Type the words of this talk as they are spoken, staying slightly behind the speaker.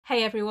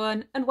Hey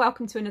everyone, and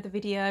welcome to another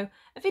video.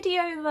 A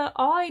video that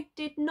I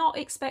did not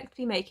expect to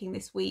be making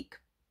this week,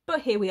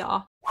 but here we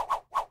are.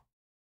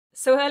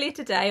 So earlier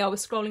today I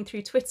was scrolling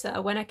through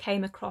Twitter when I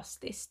came across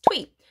this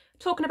tweet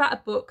talking about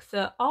a book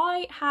that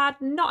I had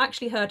not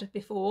actually heard of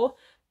before,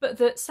 but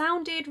that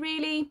sounded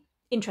really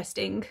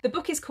interesting. The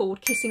book is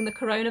called Kissing the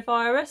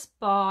Coronavirus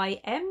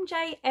by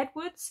MJ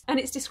Edwards, and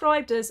it's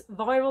described as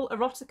viral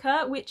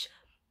erotica, which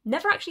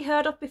never actually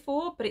heard of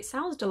before, but it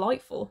sounds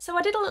delightful. So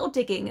I did a little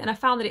digging and I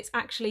found that it's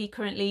actually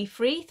currently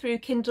free through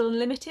Kindle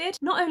Unlimited.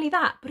 Not only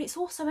that, but it's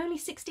also only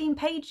 16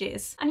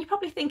 pages. And you're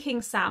probably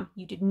thinking, Sam,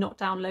 you did not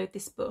download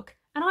this book.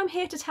 And I'm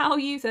here to tell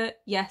you that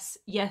yes,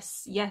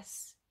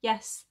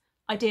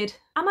 I did.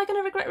 Am I going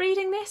to regret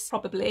reading this?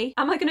 Probably.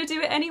 Am I going to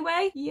do it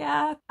anyway?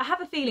 Yeah. I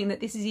have a feeling that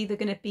this is either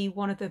going to be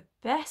one of the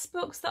best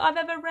books that I've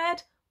ever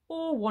read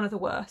or one of the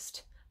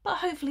worst. But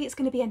hopefully it's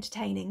going to be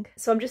entertaining.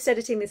 So I'm just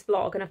editing this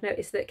vlog and I've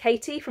noticed that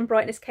Katie from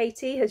Brightness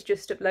Katie has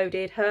just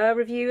uploaded her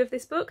review of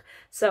this book.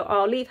 So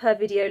I'll leave her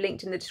video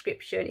linked in the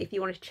description if you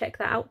want to check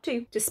that out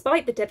too.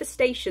 Despite the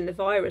devastation the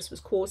virus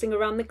was causing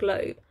around the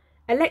globe,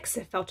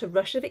 Alexa felt a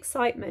rush of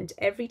excitement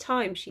every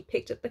time she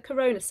picked up the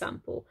corona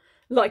sample,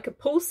 like a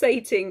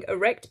pulsating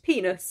erect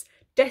penis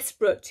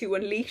desperate to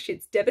unleash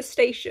its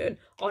devastation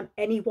on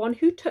anyone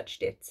who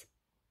touched it.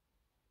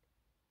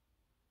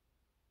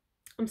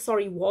 I'm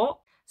sorry, what?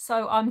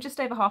 So I'm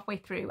just over halfway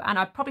through, and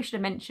I probably should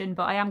have mentioned,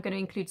 but I am going to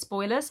include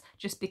spoilers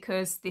just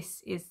because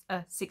this is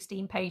a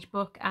 16-page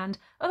book and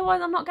otherwise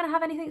I'm not going to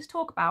have anything to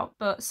talk about.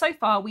 But so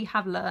far we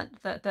have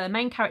learnt that the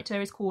main character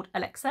is called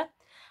Alexa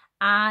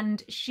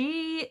and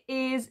she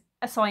is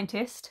a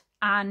scientist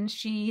and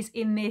she's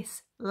in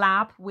this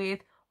lab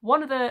with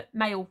one other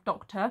male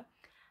doctor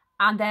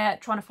and they're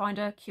trying to find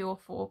a cure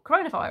for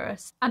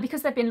coronavirus. And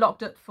because they've been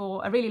locked up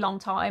for a really long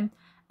time,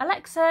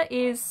 Alexa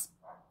is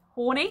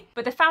horny,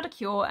 but they found a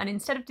cure, and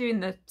instead of doing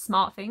the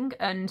smart thing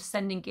and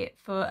sending it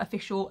for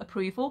official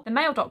approval, the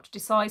male doctor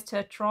decides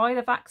to try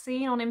the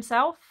vaccine on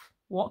himself.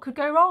 What could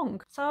go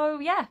wrong? So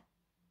yeah,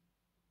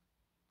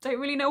 don't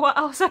really know what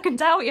else I can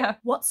tell you.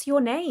 What's your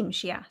name?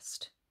 She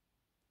asked.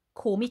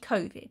 Call me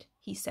COVID,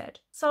 he said.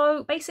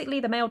 So basically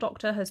the male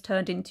doctor has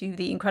turned into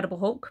the Incredible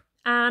Hulk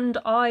and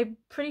I'm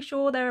pretty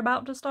sure they're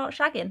about to start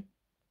shagging.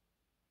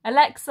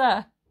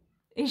 Alexa,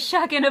 is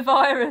shagging a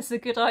virus a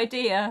good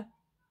idea?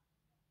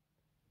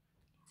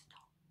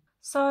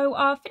 So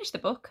I finished the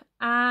book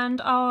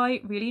and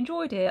I really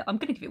enjoyed it. I'm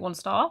going to give it 1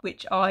 star,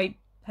 which I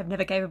have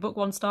never gave a book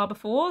 1 star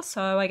before,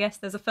 so I guess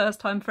there's a first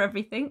time for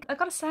everything. I've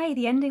got to say,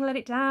 the ending let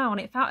it down.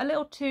 It felt a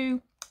little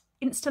too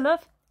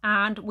insta-love,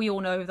 and we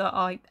all know that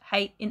I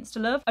hate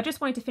insta-love. I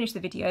just wanted to finish the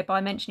video by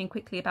mentioning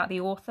quickly about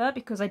the author,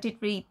 because I did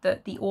read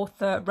that the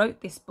author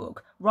wrote this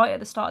book right at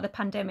the start of the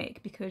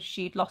pandemic because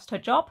she'd lost her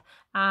job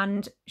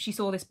and she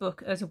saw this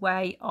book as a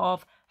way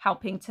of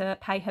helping to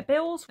pay her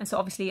bills. And so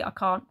obviously I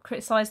can't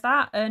criticise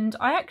that. And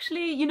I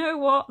actually, you know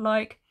what,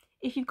 like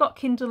if you've got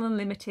Kindle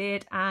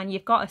Unlimited and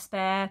you've got a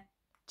spare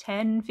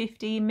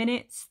 10-15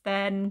 minutes,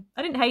 then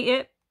I didn't hate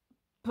it,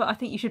 but I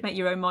think you should make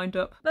your own mind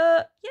up.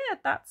 But yeah,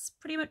 that's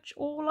pretty much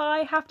all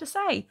I have to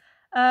say.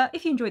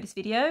 If you enjoyed this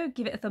video,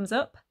 give it a thumbs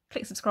up,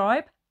 click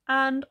subscribe,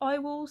 and I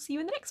will see you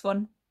in the next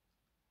one.